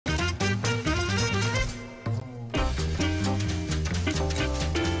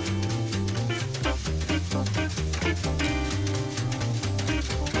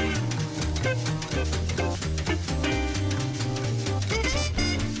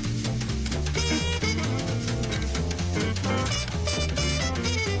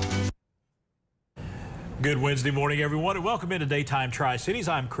Good Wednesday morning, everyone, and welcome into Daytime Tri-Cities.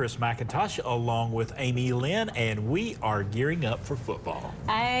 I'm Chris McIntosh along with Amy Lynn, and we are gearing up for football.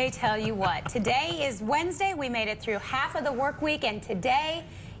 I tell you what, today is Wednesday. We made it through half of the work week, and today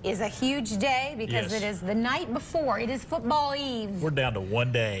is a huge day because it is the night before. It is football eve. We're down to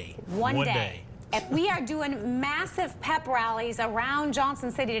one day. One day. And we are doing massive pep rallies around Johnson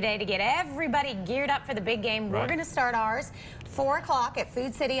City today to get everybody geared up for the big game. We're going to start ours 4 o'clock at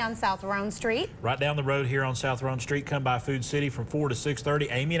Food City on South Roan Street. Right down the road here on South Roan Street. Come by Food City from 4 to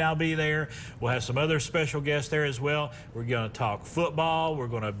 6:30. Amy and I'll be there. We'll have some other special guests there as well. We're going to talk football. We're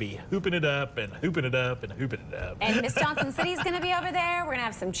going to be hooping it up and hooping it up and hooping it up. And Miss Johnson City is going to be over there. We're going to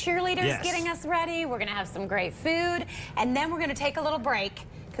have some cheerleaders getting us ready. We're going to have some great food. And then we're going to take a little break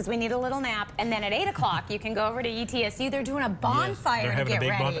because we need a little nap. And then at 8 o'clock, you can go over to ETSU. They're doing a bonfire to get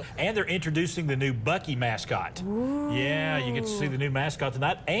ready. And they're introducing the new Bucky mascot. Ooh. Yeah, you get to see the new mascot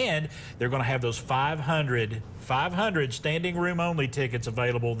tonight. And they're going to have those 500 standing room only tickets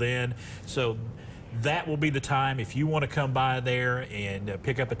available then. So that will be the time. If you want to come by there and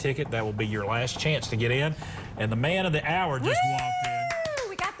pick up a ticket, that will be your last chance to get in. And the man of the hour just walked in.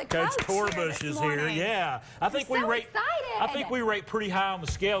 Coach Torbush is here. Yeah, I think we rate pretty high on the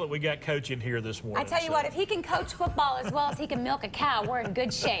scale that we got Coach in here this morning. I tell you what, if he can coach football as well as he can milk a cow, we're in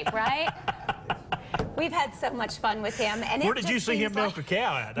good shape, right? We've had so much fun with him. And where did you see him milk a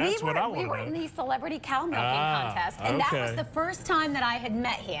cow at? That's what I want to know. We were in the celebrity cow milking contest, and that was the first time that I had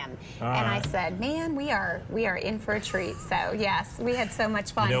met him. And I said, man, we are in for a treat. So yes, we had so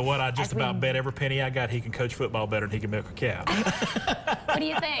much fun. You know what? I just about bet every penny I got he can coach football better than he can milk a cow. What do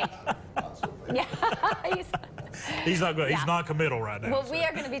you think? Yeah, he's not good. He's non-committal right now. Well, we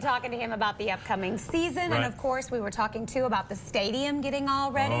are going to be talking to him about the upcoming season, and of course, we were talking too about the stadium getting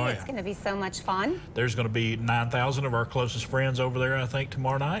all ready. It's going to be so much fun. There's going to be 9,000 of our closest friends over there, I think,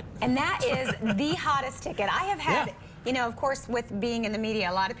 tomorrow night. And that is the hottest ticket I have had. You know, of course, with being in the media,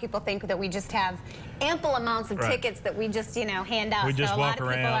 a lot of people think that we just have ample amounts of tickets that we just, you know, hand out. We just so a lot of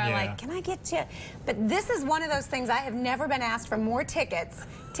people are like, can I get you? But this is one of those things. I have never been asked for more tickets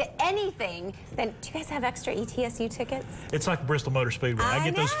to anything than, do you guys have extra ETSU tickets? It's like Bristol Motor Speedway. I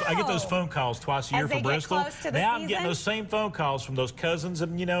get those phone calls twice a year from Bristol. Now I'm getting those same phone calls from those cousins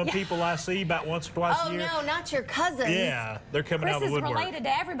and, you know, people I see about once or twice a year. Oh, no, not your cousins. Yeah, they're coming out of the woodwork. This is related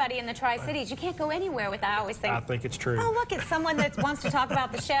to everybody in the Tri-Cities. You can't go anywhere without, I always think. I think it's true. Oh, look, it's someone that wants to talk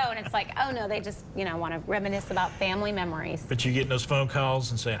about the show, and it's like, oh, no, they just, you know, want to reminisce about family memories. But you get those phone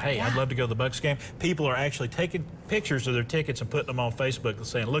calls and saying, hey, I'd love to go to the Bucks game. People are actually taking pictures of their tickets and putting them on Facebook and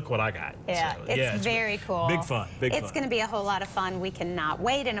saying, look what I got. Yeah, so, it's very cool. Big fun. It's going to be a whole lot of fun. We cannot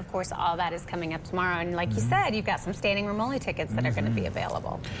wait. And, of course, all that is coming up tomorrow. And like you said, you've got some standing room only tickets that are going to be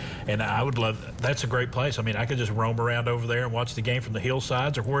available. And I would love that. That's a great place. I mean, I could just roam around over there and watch the game from the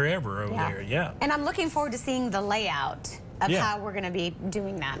hillsides or wherever over there. Yeah. And I'm looking forward to seeing the layout of how we're going to be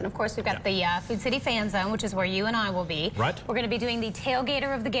doing that. And, of course, we've got the Food City Fan Zone, which is where you and I will be. Right. We're going to be doing the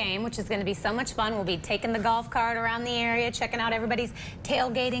tailgater of the game, which is going to be so much fun. We'll be taking the golf cart around the area, checking out everybody's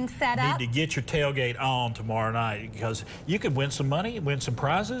tailgating setup. Need to get your tailgate on tomorrow night because you could win some money, win some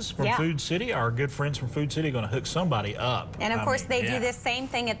prizes from Food City. Our good friends from Food City are going to hook somebody up. And, of course, they do this same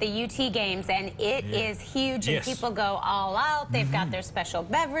thing at the UT games, and it is huge, and people go all out. They've got their special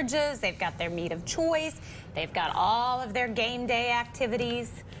beverages. They've got their meat of choice. They've got all of their game day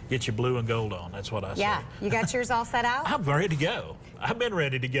activities. Get your blue and gold on. That's what I say. Yeah. You got yours all set out? I'm ready to go. I've been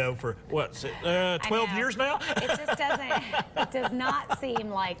ready to go for, what, 12 years now? It just doesn't, it does not seem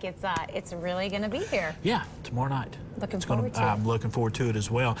like it's really going to be here. Yeah, tomorrow night. Looking forward to it. I'm looking forward to it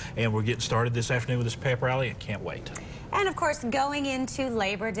as well. And we're getting started this afternoon with this pep rally. I can't wait. And, of course, going into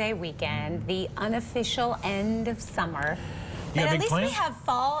Labor Day weekend, the unofficial end of summer. But at least we have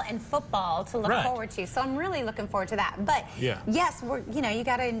fall and football to look forward to, so I'm really looking forward to that. But yes, you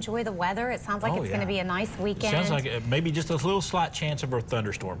got to enjoy the weather. It sounds like it's going to be a nice weekend. Sounds like maybe just a little slight chance of a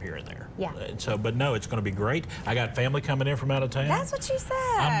thunderstorm here and there. Yeah. So, but no, it's going to be great. I got family coming in from out of town. That's what you said.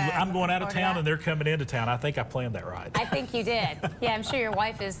 I'm going out of town and they're coming into town. I think I planned that right. I think you did. Yeah, I'm sure your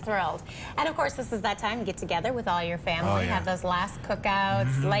wife is thrilled. And of course, this is that time to get together with all your family, have those last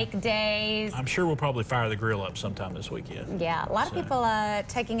cookouts, lake days. I'm sure we'll probably fire the grill up sometime this weekend. Yeah, a lot of people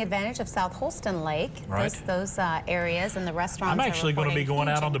taking advantage of South Holston Lake, those areas, and the restaurants. I'm actually going to be going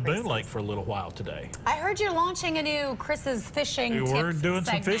out on the Boone Lake for a little while today. I heard you're launching a new Chris's fishing tips We're doing segment.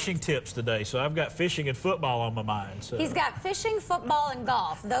 some fishing tips today, so I've got fishing and football on my mind. So. He's got fishing, football, and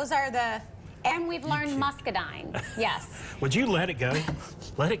golf. Those are the... And we've learned muscadine. Yes. Would you let it go?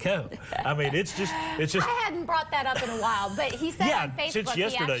 Let it go. I mean, it's just. I hadn't brought that up in a while, but he said on Facebook since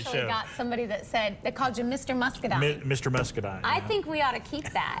yesterday's he actually got somebody that said they called you Mr. Muscadine. Mr. Muscadine. I think we ought to keep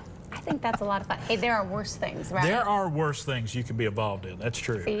that. I think that's a lot of fun. Hey, there are worse things, right? There are worse things you can be involved in. That's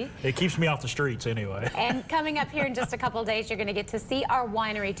true. See? It keeps me off the streets anyway. And coming up here in just a couple of days, you're going to get to see our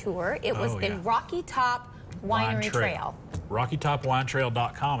winery tour. It was the Rocky Top Winery Trail.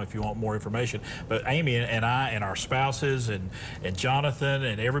 RockyTopWineTrail.com if you want more information. But Amy and I and our spouses and Jonathan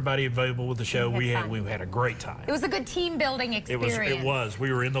and everybody available with the show, we had a great time. It was a good team building experience. It was.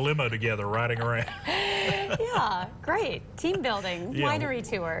 We were in the limo together riding around. Yeah, great. Team building, winery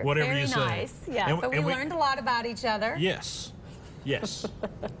tour. Whatever Very you say. nice. Yeah, but we learned a lot about each other. Yes. Yes.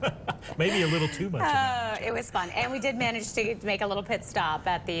 Maybe a little too much. It was fun. And we did manage to make a little pit stop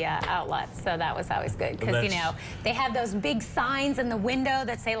at the outlet, so that was always good. Because, you know, they have those big signs in the window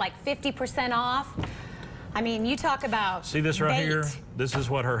that say like 50% off. I mean, you talk about See this right here? This is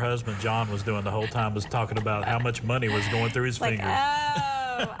what her husband, John, was doing the whole time, was talking about how much money was going through his fingers.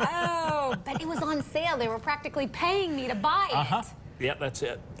 But it was on sale. They were practically paying me to buy it. Yep, that's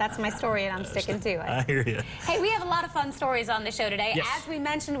it. That's my story, and I'm sticking to it. I hear you. Hey, we have a lot of fun stories on the show today. Yes. As we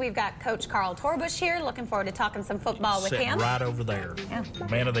mentioned, we've got Coach Carl Torbush here. Looking forward to talking some football with him. Right over there. Yeah.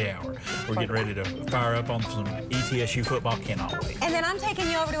 Man of the hour. We're getting ready to fire up on some ETSU football. Cannot wait. And then I'm taking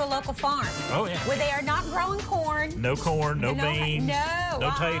you over to a local farm. Oh, yeah. Where they are not growing corn. No corn, no beans.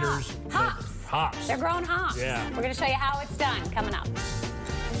 No taters. Hops. Hops. They're growing hops. Yeah. We're going to show you how it's done coming up.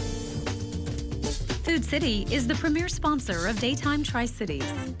 Food City is the premier sponsor of Daytime Tri-Cities.